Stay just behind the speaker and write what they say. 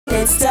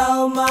It's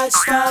so much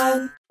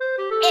fun.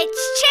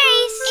 It's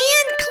Chase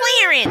and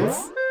Clarence.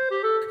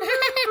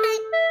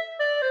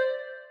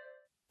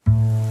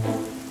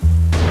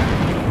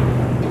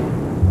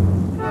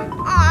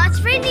 Aw, it's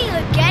raining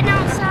again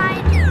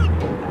outside.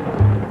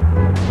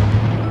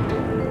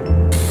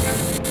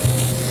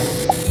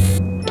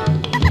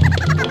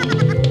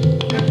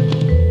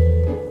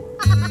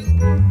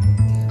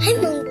 Hi,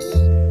 Monkey.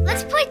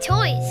 Let's play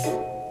toys.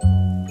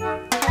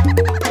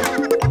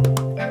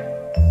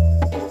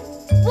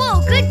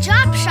 Whoa, good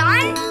job,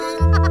 Shawn.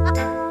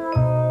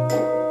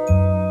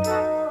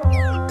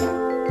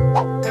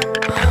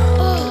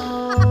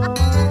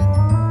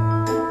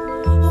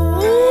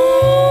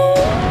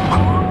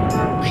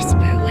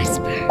 Whisper,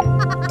 whisper.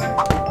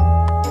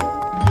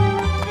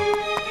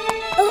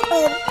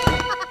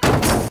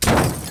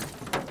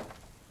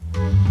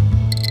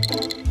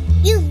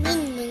 You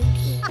mean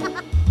monkey.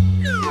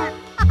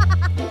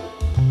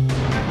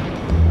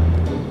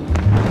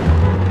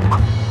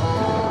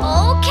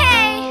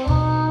 Okay.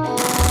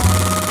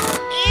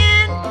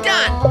 And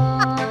done.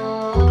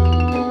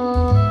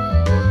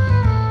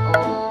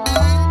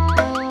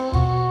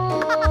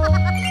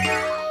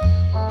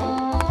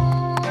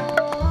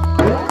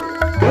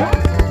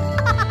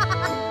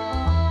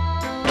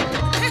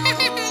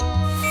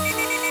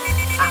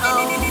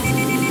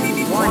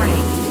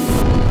 Warning.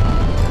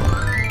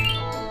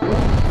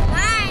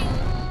 Bye.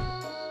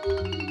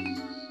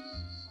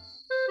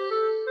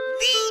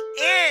 The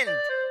end.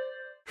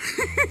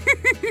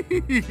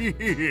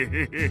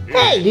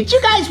 Hey, did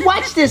you guys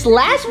watch this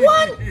last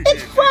one?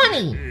 It's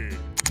funny.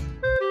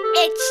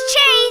 It's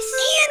Chase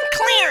And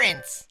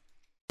Clarence.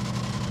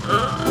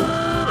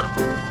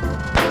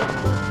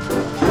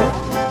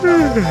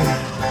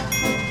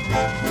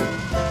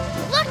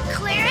 Look,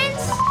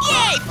 Clarence.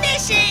 Yay,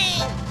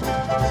 fishing!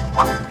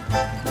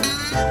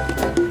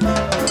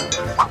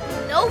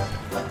 Nope.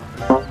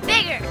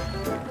 Bigger.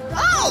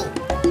 Oh!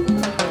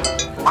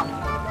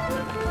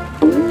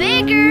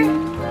 Bigger.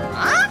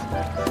 Huh?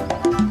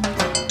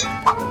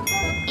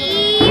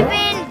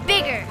 Even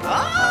bigger.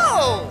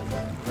 Oh!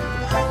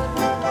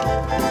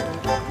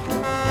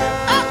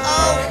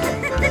 Uh-oh!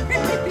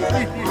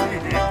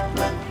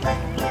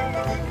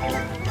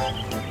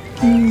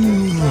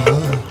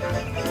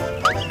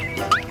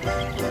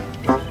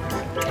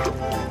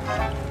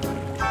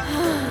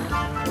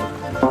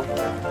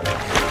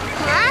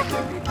 Huh?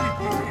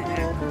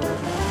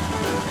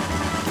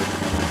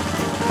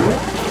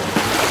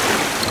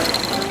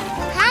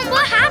 Huh?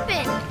 What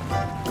happened?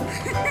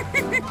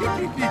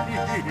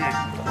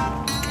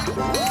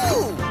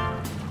 Ooh!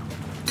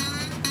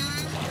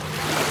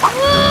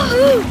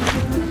 Woo!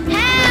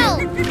 Help!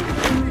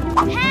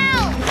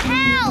 Help!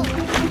 Help!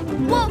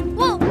 Whoa!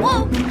 Whoa! Whoa!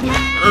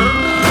 Help!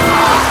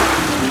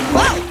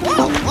 Whoa,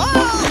 whoa, whoa,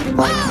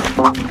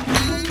 whoa!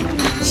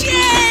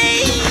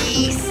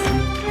 Chase!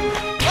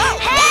 Whoa,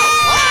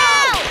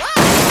 Help!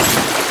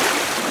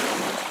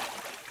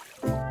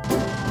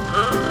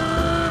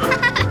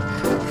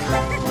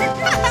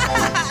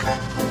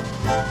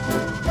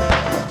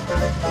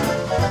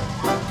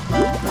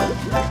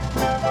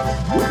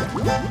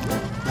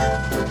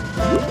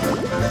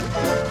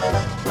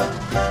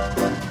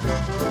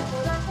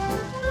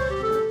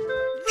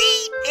 The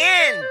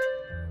end!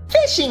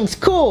 Fishing's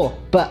cool,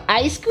 but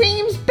ice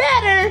cream's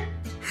better.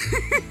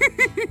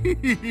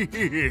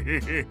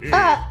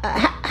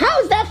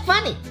 How's that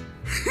funny?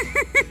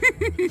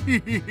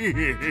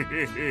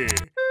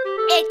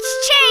 It's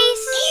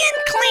Chase And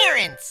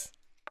Clarence!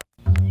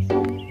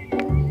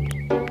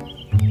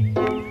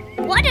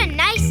 What a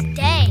nice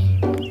day.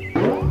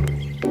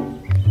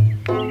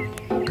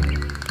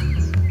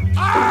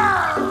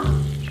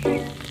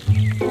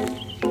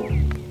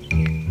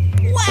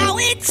 Wow,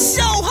 it's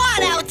so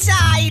hot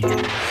outside!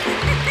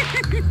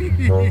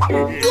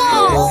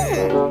 Whoa!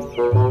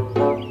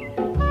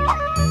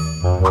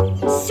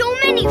 So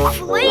many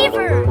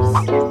flavors.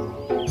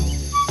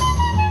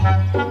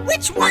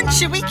 Which one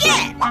should we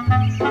get?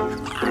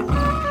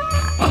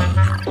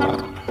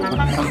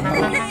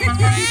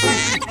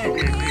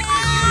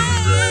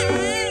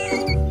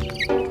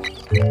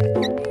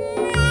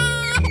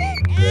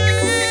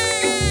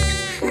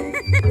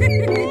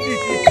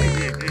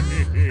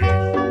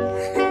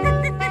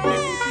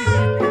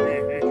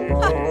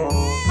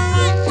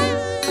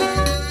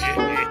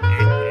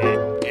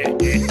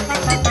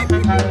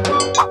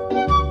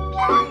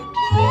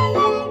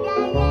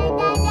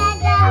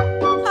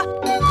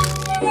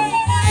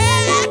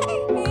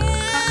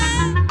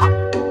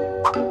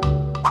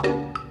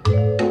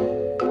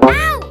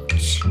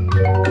 Ouch!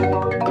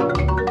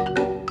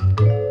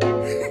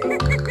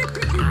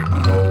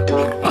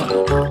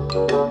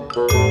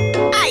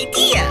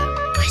 Idea!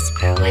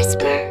 Whisper,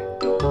 whisper.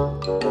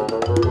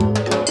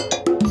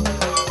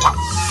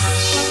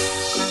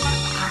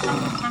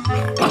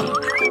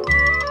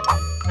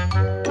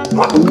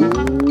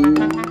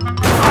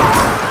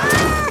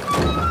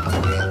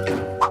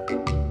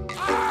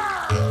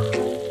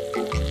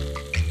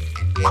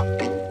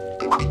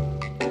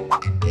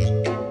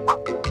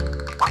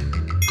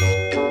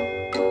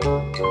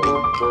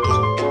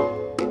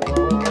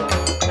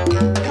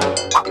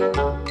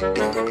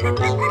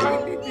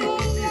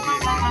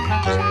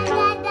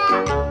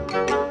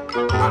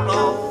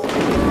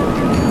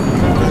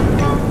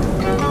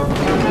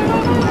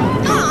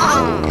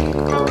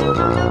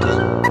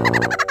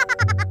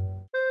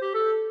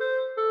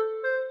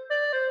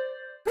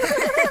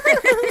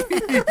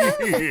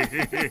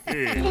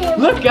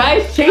 Look,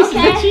 guys,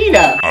 chasing the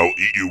cheetah. I'll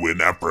eat you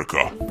in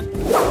Africa.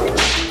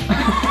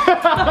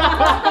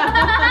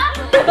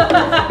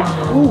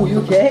 Ooh, you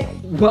okay?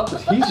 Well,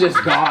 he's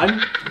just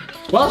gone.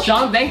 Well,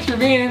 Shawn, thanks for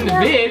being in the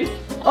vid.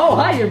 Oh,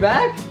 hi, you're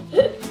back.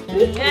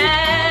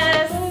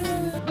 Yes.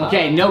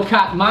 Okay, no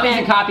Mommy's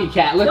a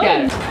copycat. Look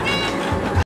at her.